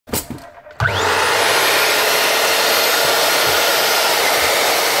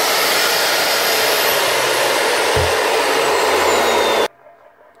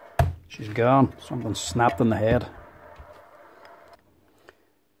gone. Something snapped in the head.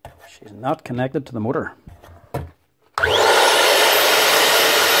 She's not connected to the motor.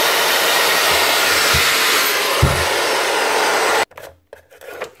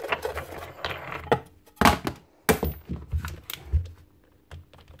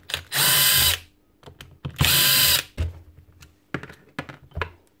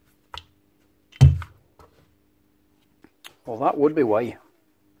 Well, that would be why.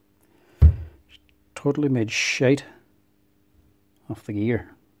 Totally made shite off the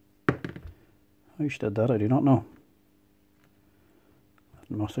gear. How she did that, I do not know. It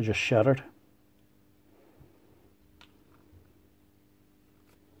must have just shattered.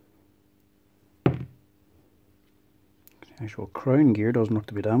 The actual crown gear doesn't look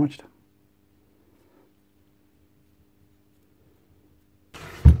to be damaged.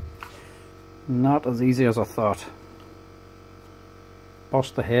 Not as easy as I thought.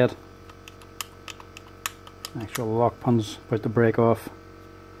 Bust the head. Actual lock pin's about to break off.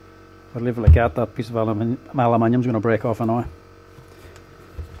 If I leave it like that piece of aluminium's going to break off anyway.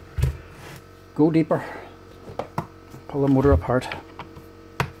 Go deeper. Pull the motor apart.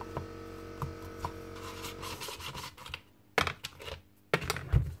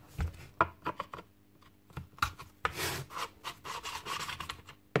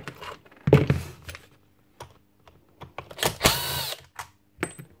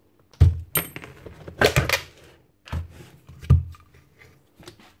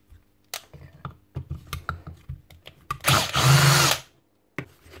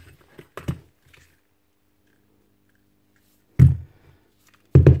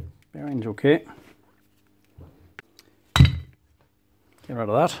 Bearing's okay. Get rid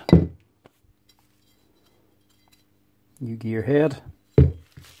of that. New gear head.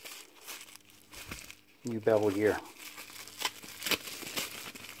 New bevel gear.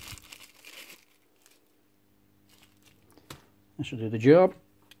 That should do the job.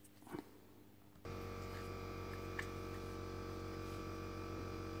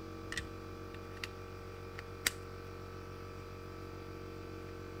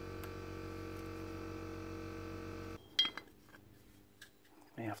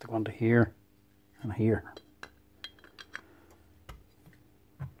 You have to go into here and here.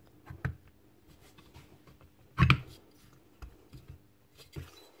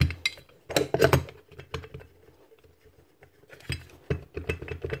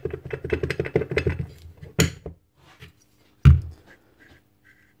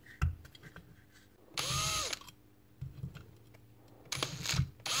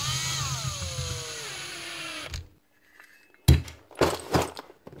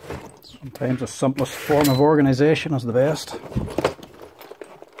 Sometimes the simplest form of organisation is the best.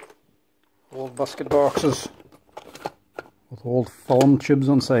 Old biscuit boxes with old foam tubes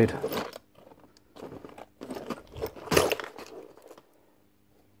inside.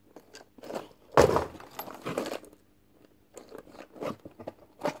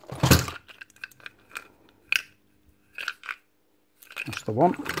 That's the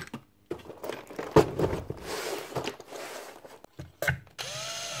one.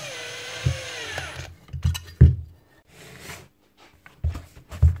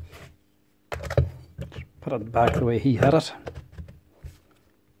 Put it back the way he had it.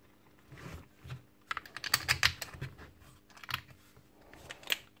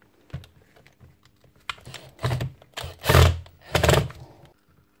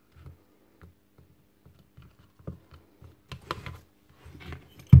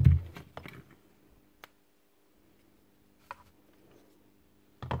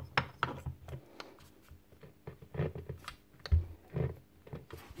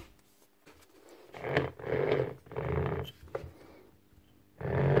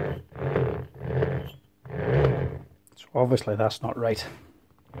 Obviously that's not right.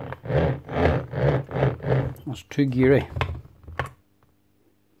 That's too geary.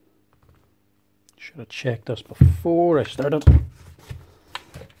 Should have checked this before I started.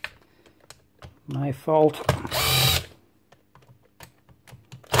 My fault.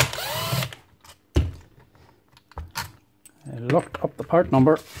 I looked up the part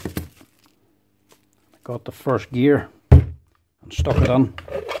number. I got the first gear and stuck it in.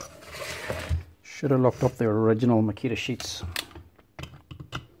 Should have looked up the original Makita sheets.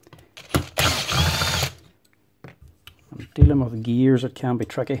 I'm dealing with gears, it can be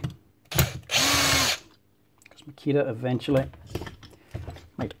tricky. Because Makita eventually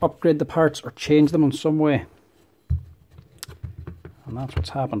might upgrade the parts or change them in some way. And that's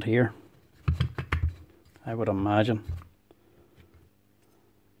what's happened here, I would imagine.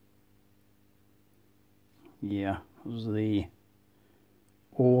 Yeah, this is the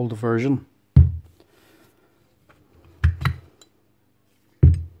old version.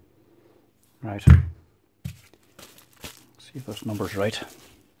 Right. See if this number's right.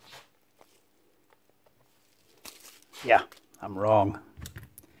 Yeah, I'm wrong.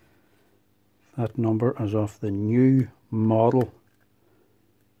 That number is of the new model,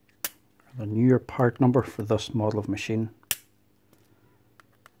 the newer part number for this model of machine.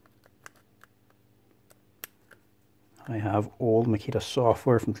 I have old Makita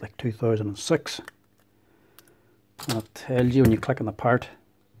software from like 2006, and it tells you when you click on the part,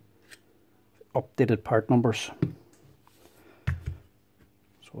 updated part numbers.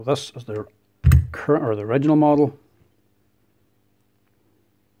 So this is the current or the original model.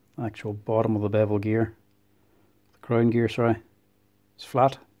 Actual bottom of the bevel gear, the crown gear, sorry, it's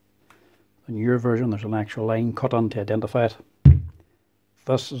flat. The newer version, there's an actual line cut on to identify it.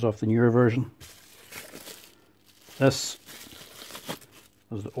 This is of the newer version. This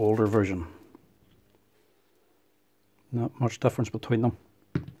is the older version. Not much difference between them.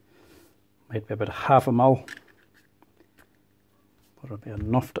 Might be about half a mil, but it'll be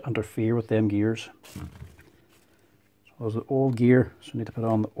enough to interfere with them gears. So there's the old gear, so I need to put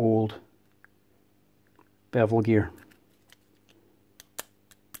on the old bevel gear,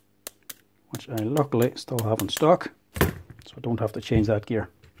 which I luckily still have in stock, so I don't have to change that gear.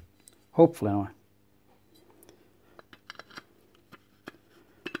 Hopefully anyway.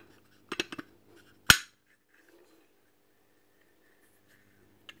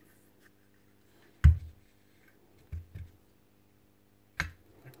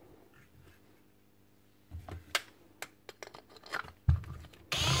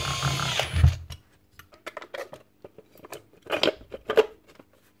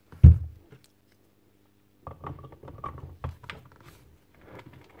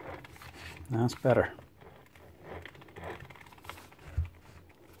 That's better.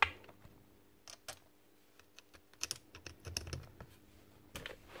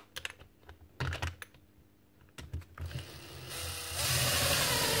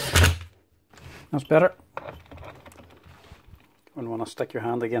 That's better. You wouldn't want to stick your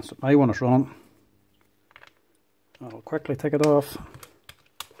hand against it now when it's running. I'll quickly take it off.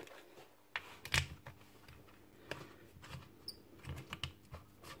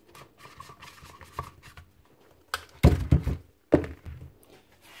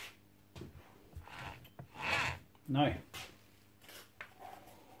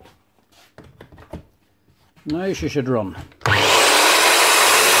 Now she should run.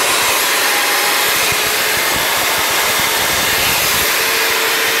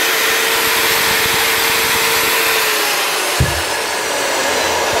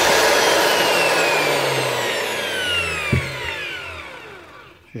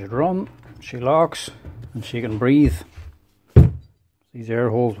 She should run, she locks, and she can breathe. These air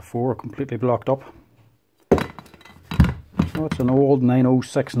holes before are completely blocked up. So it's an old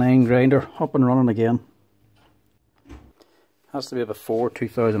 9069 grinder, up and running again. Has to be before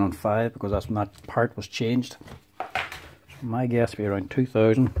 2005 because that's when that part was changed. So my guess would be around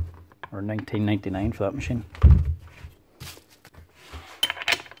 2000 or 1999 for that machine.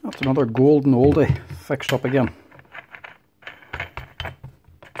 That's another golden oldie fixed up again.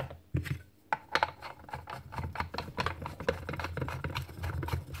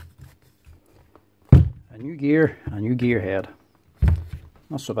 A new gear, a new gear head.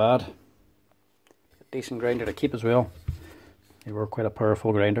 Not so bad. A decent grinder to keep as well. They were quite a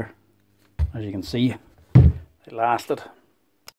powerful grinder. As you can see, they lasted.